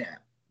looking at.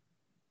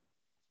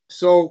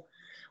 So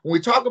when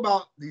we talk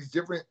about these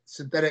different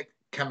synthetic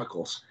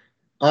chemicals,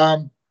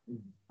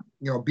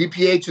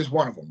 BPH is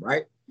one of them,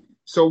 right?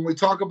 So when we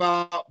talk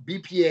about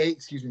BPA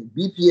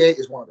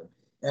is one of them.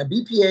 And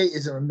BPA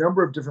is in a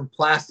number of different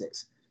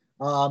plastics,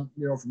 from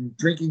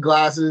drinking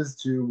glasses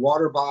to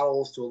water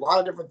bottles to a lot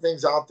of different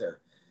things out there.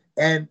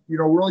 And,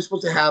 we're only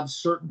supposed to have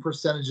certain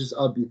percentages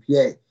of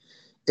BPA.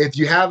 If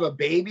you have a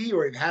baby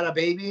or you've had a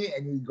baby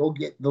and you go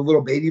get the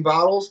little baby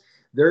bottles,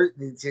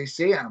 they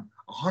say on them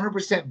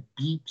 100%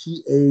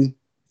 BPA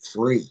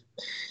free.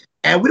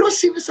 And we don't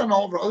see this on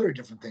all of our other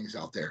different things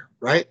out there,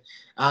 right?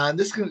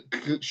 This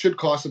should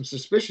cause some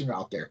suspicion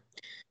out there.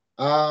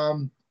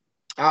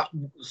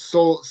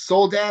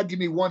 Soul Dad, give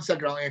me 1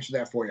 second. I'll answer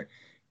that for you.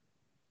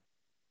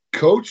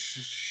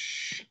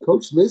 Coach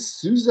Liz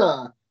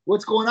Souza,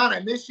 what's going on? I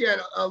missed you at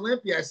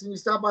Olympia. I seen you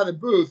stop by the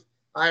booth.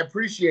 I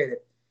appreciate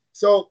it.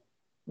 So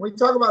when we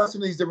talk about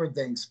some of these different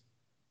things,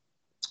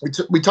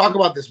 we talk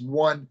about this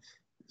one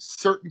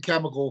certain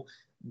chemical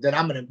that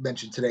I'm going to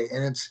mention today,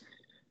 and it's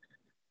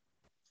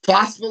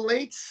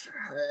phospholates.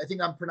 I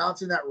think I'm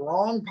pronouncing that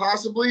wrong,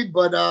 possibly,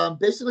 but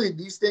basically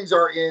these things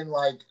are in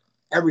like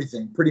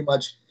everything, pretty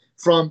much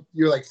from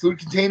your like food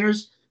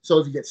containers. So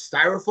if you get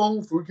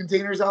styrofoam food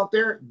containers out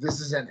there,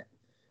 this is in it.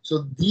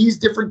 So these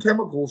different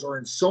chemicals are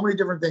in so many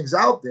different things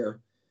out there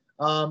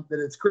that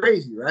it's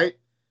crazy, right?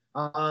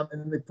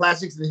 And the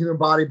plastics in the human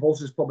body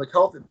bolsters public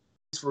health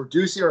for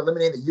reducing or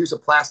eliminating the use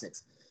of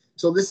plastics.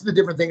 So this is the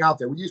different thing out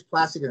there. We use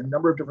plastic in a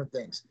number of different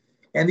things.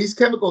 And these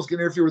chemicals can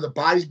interfere with the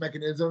body's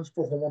mechanisms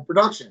for hormone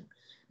production,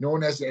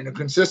 known as the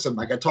endocrine system,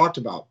 like I talked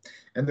about.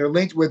 And they're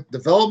linked with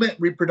development,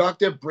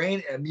 reproductive,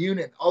 brain, immune,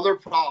 and other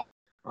problems.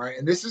 All right.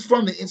 And this is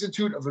from the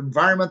Institute of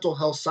Environmental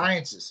Health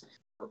Sciences.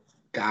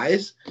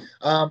 Guys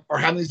are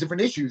having these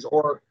different issues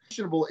or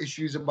questionable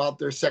issues about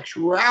their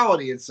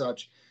sexuality and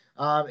such.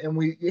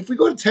 And if we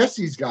go to test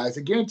these guys,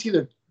 I guarantee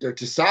their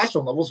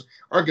testosterone levels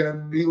are going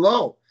to be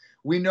low.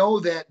 We know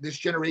that this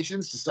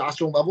generation's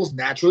testosterone levels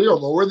naturally are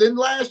lower than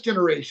last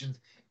generation's,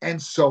 and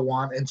so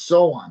on and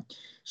so on.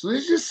 So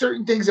there's just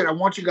certain things that I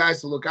want you guys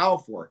to look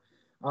out for.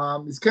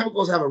 These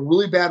chemicals have a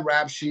really bad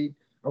rap sheet.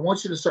 I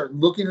want you to start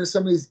looking at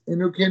some of these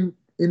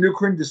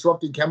endocrine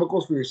disrupting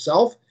chemicals for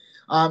yourself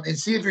and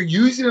see if you're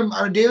using them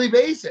on a daily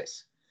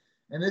basis.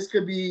 And this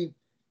could be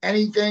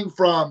anything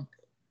from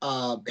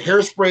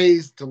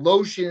hairsprays to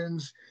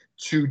lotions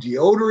to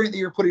deodorant that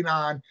you're putting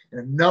on,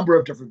 and a number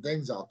of different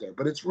things out there.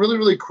 But it's really,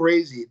 really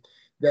crazy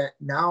that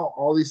now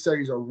all these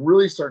studies are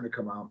really starting to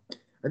come out.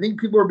 I think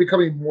people are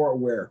becoming more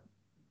aware.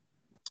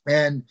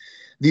 And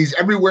these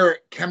everywhere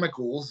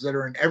chemicals that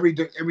are in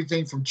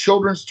everything from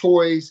children's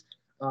toys,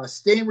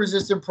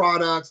 stain-resistant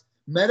products,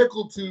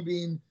 medical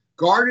tubing,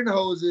 garden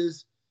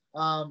hoses,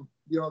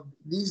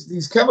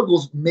 these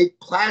chemicals make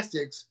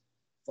plastics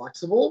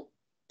flexible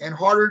and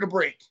harder to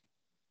break.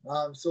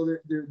 So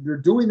they're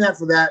doing that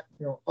for that.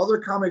 Other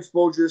common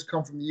exposures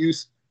come from the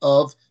use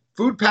of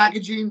food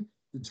packaging,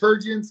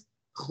 detergents,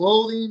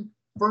 clothing,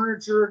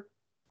 furniture,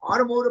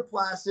 automotive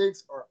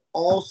plastics are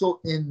also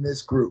in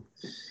this group.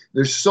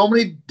 There's so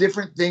many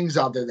different things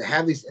out there that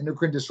have these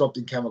endocrine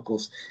disrupting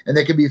chemicals, and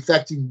they can be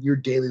affecting your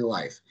daily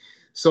life.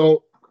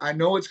 So I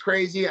know it's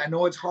crazy. I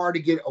know it's hard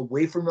to get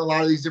away from a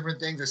lot of these different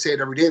things. I say it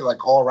every day,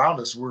 like all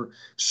around us, we're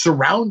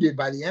surrounded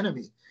by the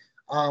enemy.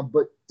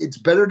 But it's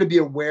better to be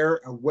aware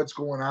of what's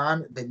going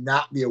on than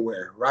not be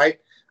aware, right?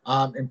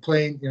 And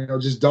playing,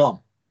 just dumb.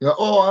 You know,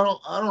 oh,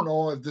 I don't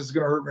know if this is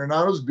gonna hurt me or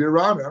not. I'll just be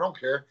around it. I don't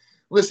care.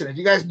 Listen, if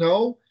you guys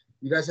know,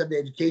 you guys have the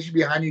education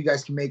behind you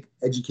guys can make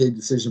educated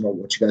decisions about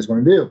what you guys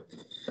want to do.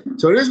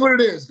 So it is what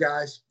it is,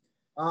 guys.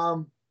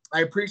 I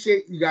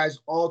appreciate you guys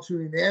all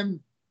tuning in.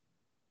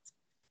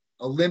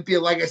 Olympia,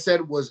 like I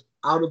said, was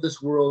out of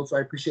this world. So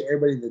I appreciate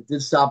everybody that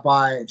did stop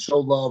by and show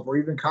love or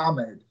even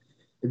commented.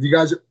 If you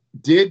guys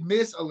did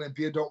miss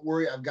Olympia, don't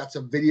worry. I've got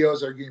some videos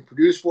that are getting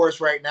produced for us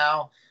right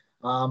now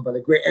by the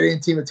great editing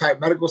team at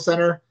Titan Medical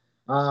Center.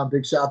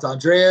 Big shout out to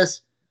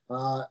Andreas,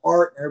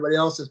 Art, and everybody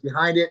else that's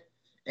behind it.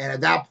 And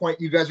at that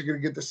point, you guys are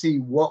going to get to see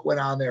what went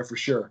on there for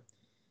sure.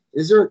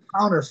 Is there a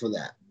counter for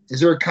that? Is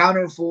there a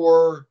counter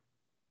for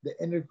the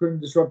endocrine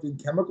disrupting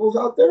chemicals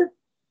out there?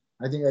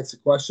 I think that's the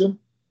question.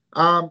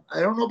 I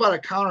don't know about a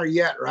counter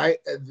yet, right?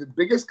 The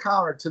biggest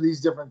counter to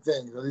these different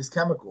things or these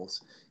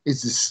chemicals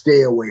is to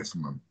stay away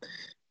from them.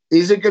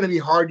 Is it going to be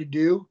hard to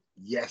do?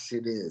 Yes,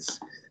 it is.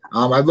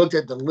 I've looked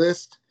at the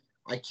list.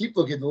 I keep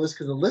looking at the list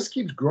because the list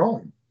keeps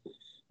growing.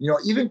 You know,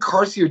 even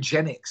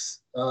carcinogenics,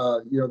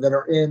 that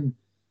are in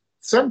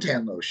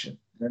suntan lotion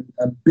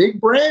and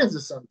big brands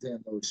of suntan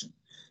lotion,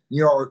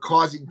 are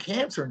causing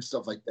cancer and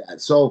stuff like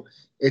that. So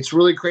it's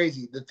really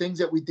crazy. The things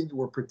that we think that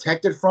we're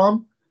protected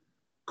from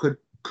could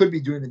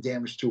be doing the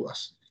damage to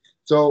us.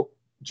 So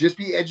just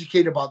be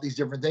educated about these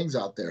different things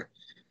out there.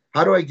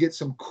 How do I get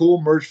some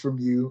cool merch from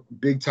you,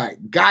 Big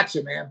Titan?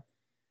 Gotcha, man.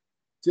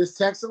 Just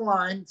text the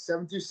line,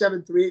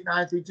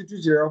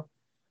 727-389-3220.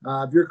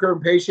 If you're a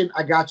current patient,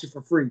 I got you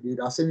for free, dude.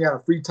 I'll send you out a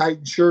free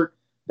Titan shirt,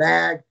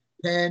 bag,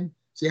 pen,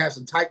 so you have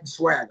some Titan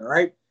swag, all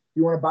right? If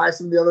you want to buy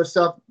some of the other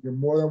stuff, you're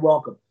more than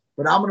welcome.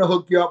 But I'm going to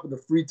hook you up with a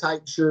free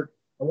Titan shirt.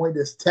 I want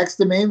you to text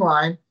the main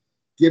line,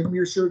 give them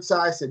your shirt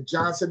size, said,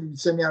 John said you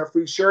send me out a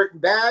free shirt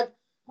and bag.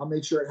 I'll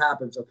make sure it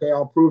happens, okay?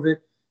 I'll prove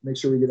it. Make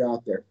sure we get it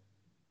out there.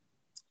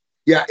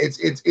 Yeah,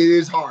 it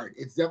is hard.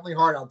 It's definitely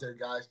hard out there,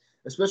 guys,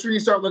 especially when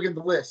you start looking at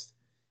the list.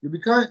 You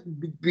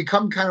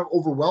become kind of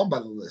overwhelmed by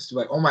the list.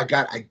 You're like, oh, my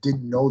God, I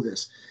didn't know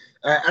this.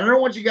 I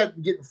don't want you guys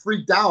getting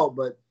freaked out,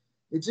 but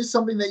it's just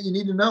something that you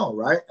need to know,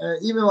 right?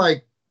 Even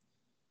like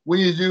when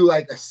you do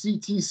like a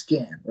CT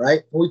scan,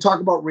 right? When we talk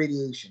about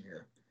radiation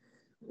here.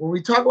 When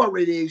we talk about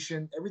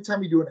radiation, every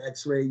time you do an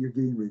X-ray, you're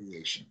getting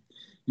radiation.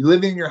 You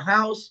live in your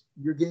house,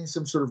 you're getting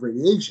some sort of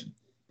radiation,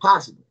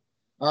 possibly.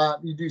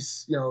 You do,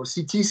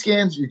 CT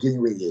scans, you're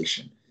getting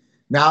radiation.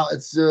 Now,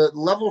 it's the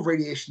level of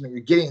radiation that you're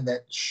getting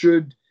that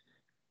should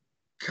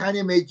kind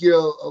of make you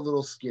a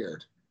little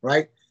scared,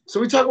 right? So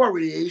we talk about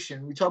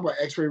radiation. We talk about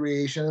X-ray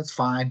radiation. That's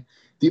fine.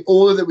 The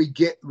older that we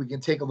get, we can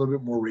take a little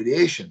bit more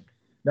radiation.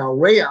 Now,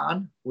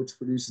 rayon, which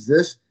produces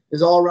this,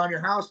 is all around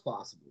your house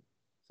possibly.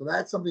 So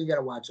that's something you got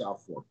to watch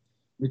out for.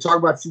 We talk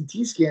about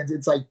CT scans.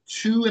 It's like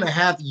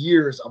 2.5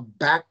 years of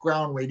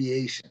background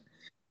radiation.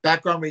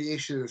 Background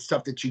radiation is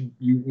stuff that you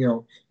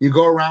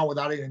go around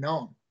without even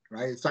knowing,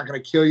 right? It's not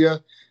going to kill you.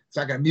 It's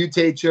not going to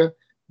mutate you,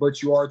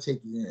 but you are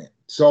taking in it.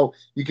 So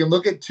you can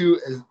look at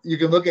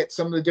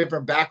some of the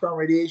different background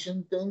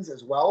radiation things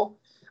as well,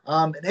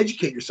 and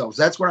educate yourselves.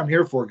 That's what I'm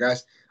here for,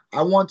 guys.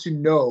 I want to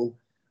know,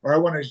 or I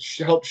want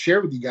to help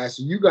share with you guys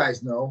so you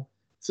guys know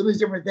some of these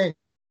different things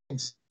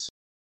so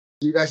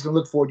you guys can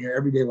look for it in your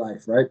everyday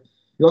life, right?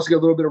 You also get a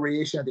little bit of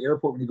radiation at the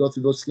airport when you go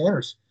through those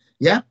scanners.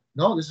 Yeah,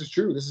 no, this is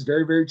true. This is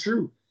very, very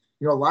true.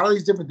 A lot of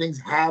these different things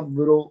have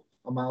little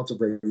amounts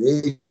of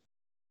radiation.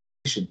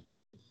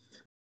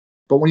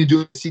 But when you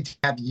do CT,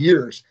 have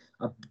years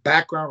of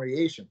background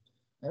radiation.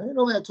 And I didn't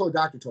know that until a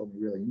doctor told me,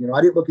 really.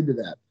 I didn't look into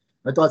that.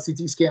 I thought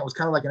CT scan was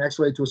kind of like an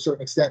X-ray to a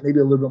certain extent, maybe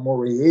a little bit more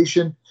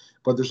radiation,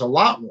 but there's a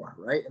lot more,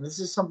 right? And this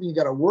is something you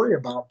got to worry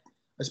about,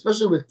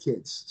 especially with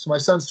kids. So my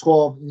son's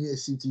 12, he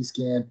needs a CT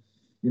scan.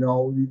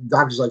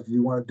 Doctor's like, do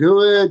you want to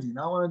do it? Do you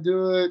not want to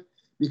do it?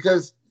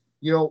 Because,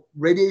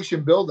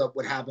 radiation buildup,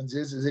 what happens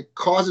is it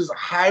causes a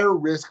higher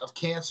risk of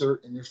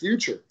cancer in your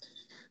future.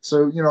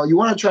 So, you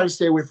want to try to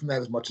stay away from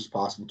that as much as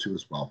possible too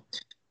as well.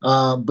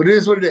 But it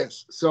is what it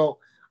is. So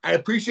I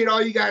appreciate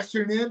all you guys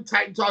tuning in.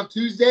 Titan Talk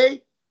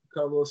Tuesday.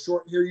 Cut a little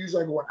short here.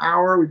 Usually I go an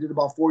hour. We did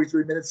about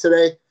 43 minutes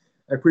today.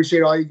 I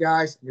appreciate all you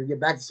guys. I'm going to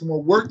get back to some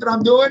more work that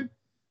I'm doing.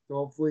 So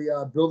hopefully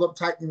build up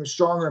Titan even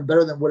stronger and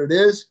better than what it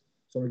is.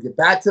 So I'm going to get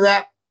back to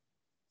that.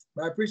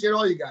 But I appreciate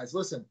all you guys.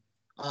 Listen,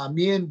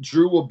 me and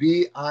Drew will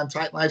be on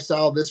Titan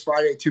Lifestyle this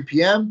Friday at 2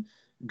 p.m.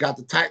 We've got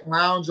the Titan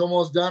Lounge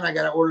almost done. I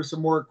got to order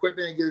some more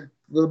equipment and get a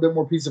little bit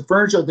more piece of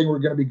furniture. I think we're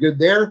going to be good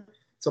there.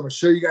 So I'm going to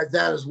show you guys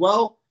that as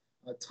well.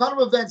 A ton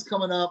of events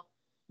coming up.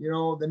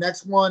 The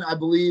next one, I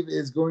believe,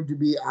 is going to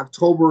be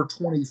October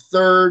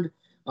 23rd.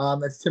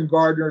 That's Tim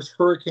Gardner's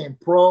Hurricane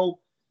Pro.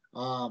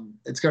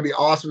 It's going to be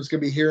awesome. It's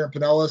going to be here in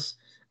Pinellas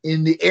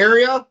in the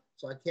area.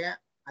 So I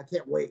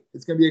can't wait.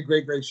 It's going to be a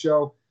great, great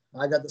show.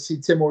 I got to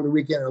see Tim over the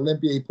weekend at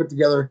Olympia. He put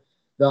together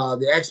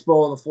the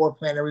expo, the floor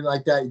plan, everything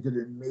like that. He did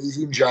an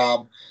amazing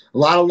job. A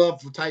lot of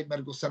love for Titan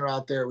Medical Center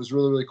out there. It was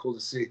really, really cool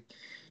to see.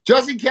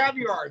 Justin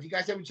Caviar, if you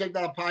guys haven't checked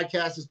out a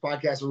podcast, this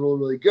podcast is really,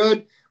 really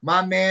good.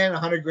 My man,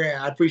 100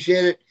 grand. I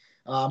appreciate it.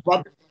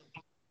 October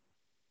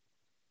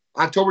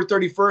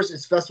 31st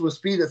is Festival of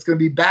Speed. That's going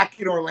to be back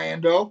in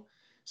Orlando.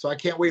 So I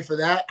can't wait for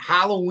that.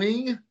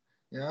 Halloween.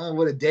 Yeah,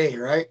 what a day,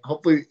 right?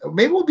 Hopefully,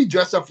 maybe we'll be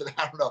dressed up for that.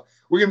 I don't know.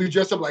 We're going to be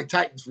dressed up like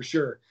Titans for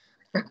sure.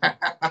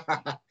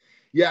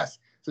 Yes.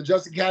 So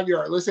Justin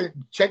Caviar, listen,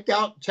 check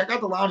out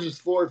the lounge's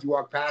floor if you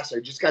walk past there.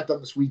 Just got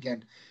done this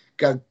weekend.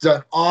 Got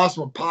done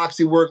awesome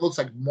epoxy work. Looks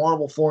like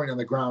marble flooring on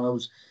the ground. I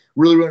was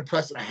really, really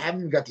impressed. I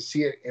haven't even got to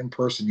see it in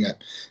person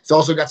yet. It's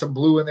also got some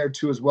blue in there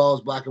too, as well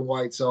as black and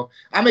white. So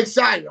I'm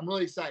excited. I'm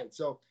really excited.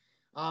 So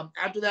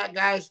after that,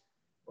 guys,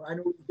 I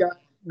know we've got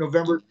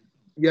November.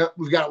 Yep,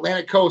 we've got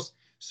Atlantic Coast.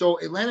 So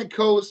Atlantic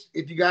Coast,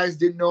 if you guys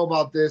didn't know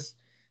about this,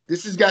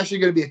 this is actually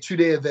going to be a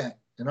 2-day event.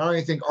 And I don't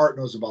even think Art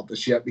knows about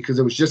this yet because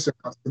it was just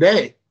announced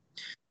today.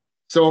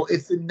 So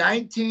it's the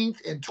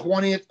 19th and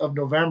 20th of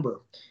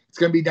November. It's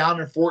going to be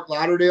down in Fort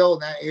Lauderdale in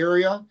that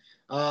area.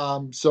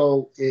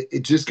 So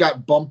it just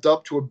got bumped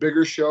up to a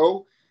bigger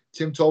show.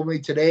 Tim told me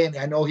today, and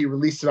I know he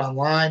released it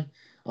online.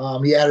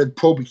 He added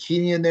Pro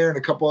Bikini in there and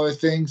a couple other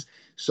things.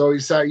 So he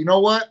said, you know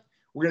what?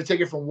 We're going to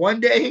take it from 1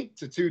 day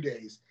to 2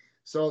 days.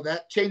 So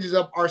that changes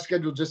up our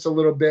schedule just a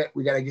little bit.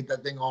 We got to get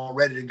that thing all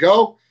ready to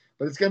go.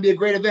 But it's going to be a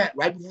great event.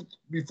 Right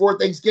before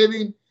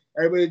Thanksgiving,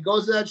 everybody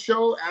goes to that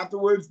show.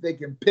 Afterwards, they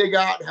can pig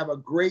out and have a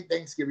great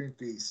Thanksgiving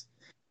feast.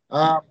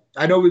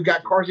 I know we've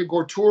got Carson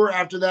Couture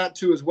after that,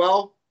 too, as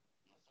well.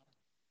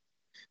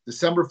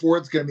 December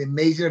 4th is going to be an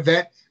amazing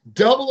event.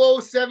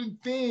 007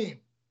 theme.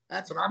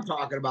 That's what I'm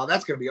talking about.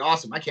 That's going to be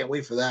awesome. I can't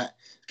wait for that.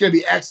 It's going to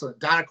be excellent.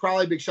 Donna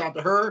Crowley, big shout out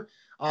to her.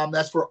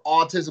 That's for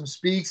Autism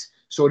Speaks.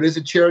 So it is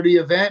a charity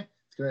event.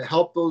 It's going to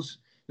help those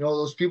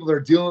people that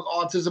are dealing with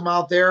autism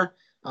out there,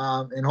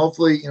 and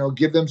hopefully,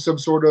 give them some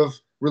sort of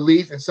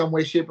relief in some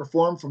way, shape, or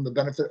form from the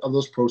benefit of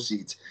those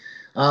proceeds.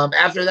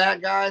 After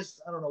that, guys,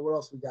 I don't know what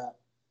else we got.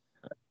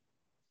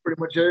 Pretty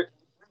much it.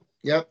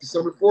 Yep,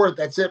 December 4th.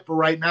 That's it for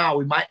right now.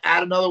 We might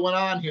add another one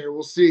on here.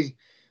 We'll see.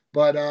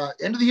 But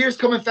end of the year is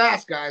coming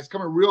fast, guys.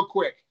 Coming real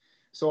quick.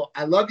 So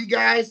I love you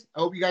guys.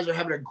 I hope you guys are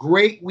having a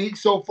great week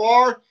so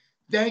far.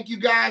 Thank you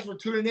guys for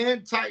tuning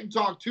in. Titan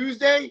Talk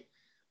Tuesday.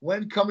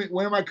 When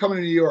am I coming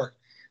to New York?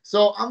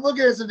 So I'm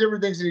looking at some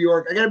different things in New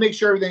York. I got to make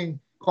sure everything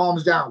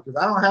calms down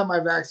because I don't have my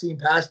vaccine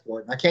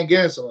passport and I can't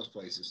get into some of those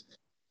places.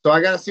 So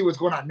I got to see what's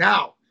going on.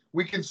 Now,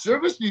 we can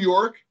service New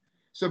York.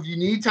 So if you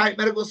need Titan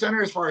Medical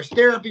Center as far as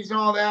therapies and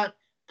all that,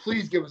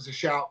 please give us a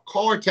shout.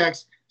 Call or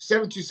text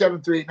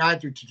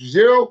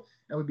 727-389-3220,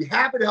 and we'd be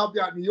happy to help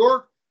you out in New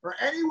York or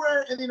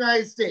anywhere in the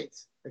United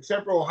States,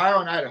 except for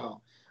Ohio and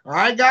Idaho. All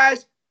right,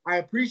 guys, I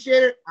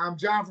appreciate it. I'm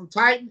John from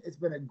Titan. It's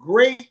been a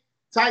great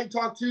Titan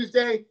Talk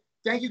Tuesday.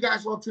 Thank you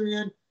guys for all tuning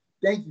in.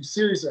 Thank you.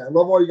 Seriously, I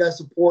love all you guys'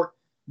 support.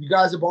 You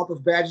guys have bought those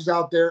badges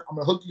out there. I'm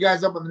going to hook you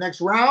guys up in the next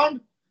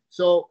round.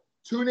 So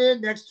tune in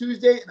next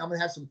Tuesday, and I'm going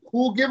to have some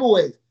cool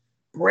giveaways.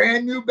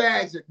 Brand new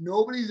bags that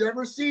nobody's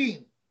ever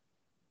seen.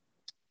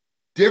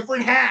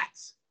 Different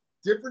hats,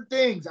 different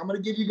things. I'm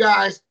going to give you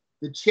guys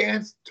the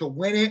chance to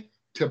win it,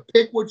 to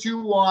pick what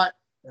you want,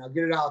 and I'll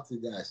get it out to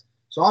you guys.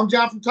 So I'm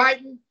John from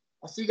Titan.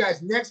 I'll see you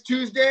guys next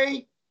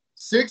Tuesday,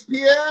 6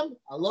 p.m.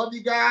 I love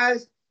you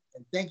guys,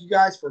 and thank you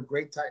guys for a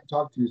great Titan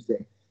Talk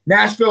Tuesday.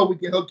 Nashville, we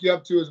can hook you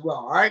up to as well,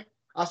 all right?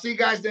 I'll see you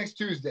guys next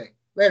Tuesday.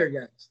 Later,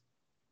 guys.